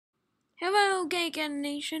Hello, Geek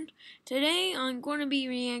Nation. Today I'm going to be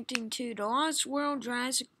reacting to the Lost World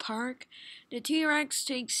Jurassic Park. The T-Rex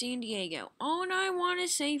takes San Diego. All I want to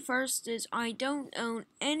say first is I don't own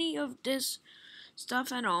any of this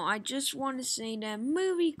stuff at all. I just want to say that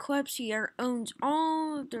Movie Clips here owns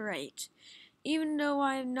all of the rights, even though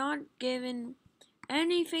I have not given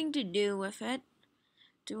anything to do with it.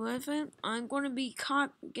 I'm going to be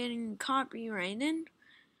getting copyrighted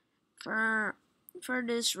for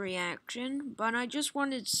this reaction, but I just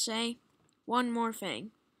wanted to say one more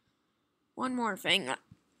thing. I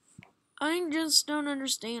just don't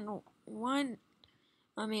understand why.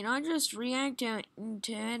 I just react to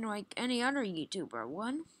it like any other YouTuber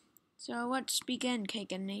would. So let's begin,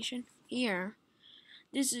 Cake Nation. Here.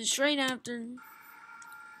 This is straight after.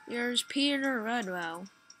 Here's Peter Rudwell.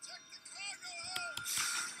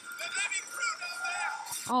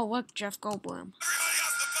 Oh, look, Jeff Goldblum.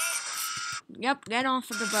 Yep, get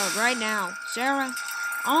off of the boat right now. Sarah.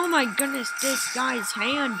 Oh my goodness, this guy's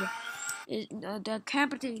hand. The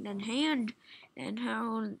decapitated hand. And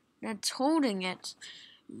how that's holding it.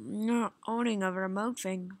 Not holding a remote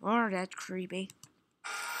thing. Oh, that's creepy.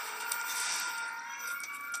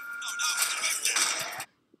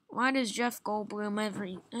 Why does Jeff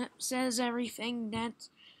Goldblum says everything that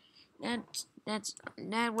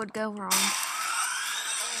would go wrong?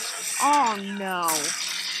 Oh no.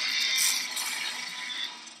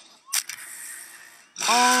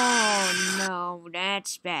 Oh no,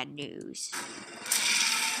 that's bad news.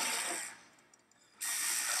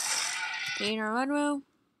 Peter Ludlow,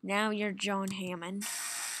 now you're John Hammond.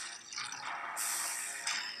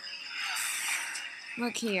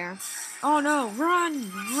 Look here. Oh no, run,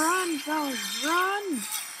 fellas, run!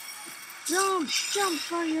 Jump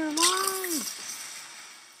for your life!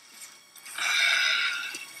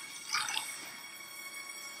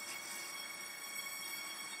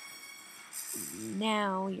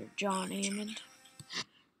 Now you're John Hammond.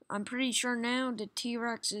 I'm pretty sure now the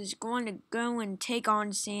T-Rex is going to go and take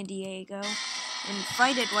on San Diego and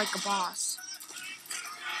fight it like a boss.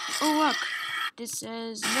 Oh look, this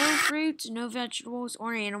says no fruits, no vegetables,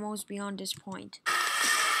 or animals beyond this point.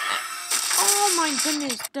 Oh my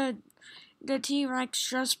goodness, the T-Rex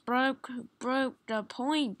just broke the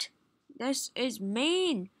point. This is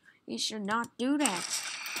mean. You should not do that.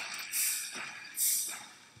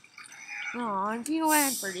 Oh, I feel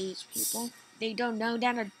bad for these people. They don't know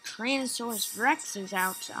that a Tyrannosaurus Rex is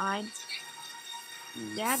outside.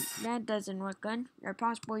 That doesn't look good. They're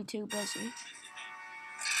possibly too busy.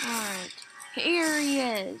 Alright. Here he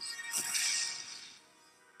is.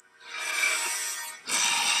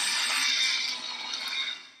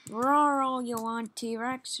 Roar all you want,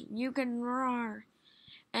 T-Rex. You can roar.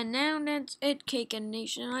 And now that's it, Cake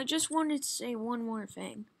Nation. I just wanted to say one more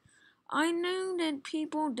thing. I know that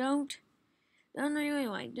people don't really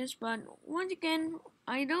like this, but once again,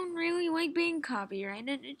 I don't really like being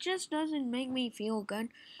copyrighted. It just doesn't make me feel good.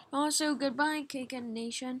 Also, goodbye, Cake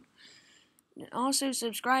Nation. Also,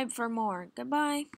 subscribe for more. Goodbye.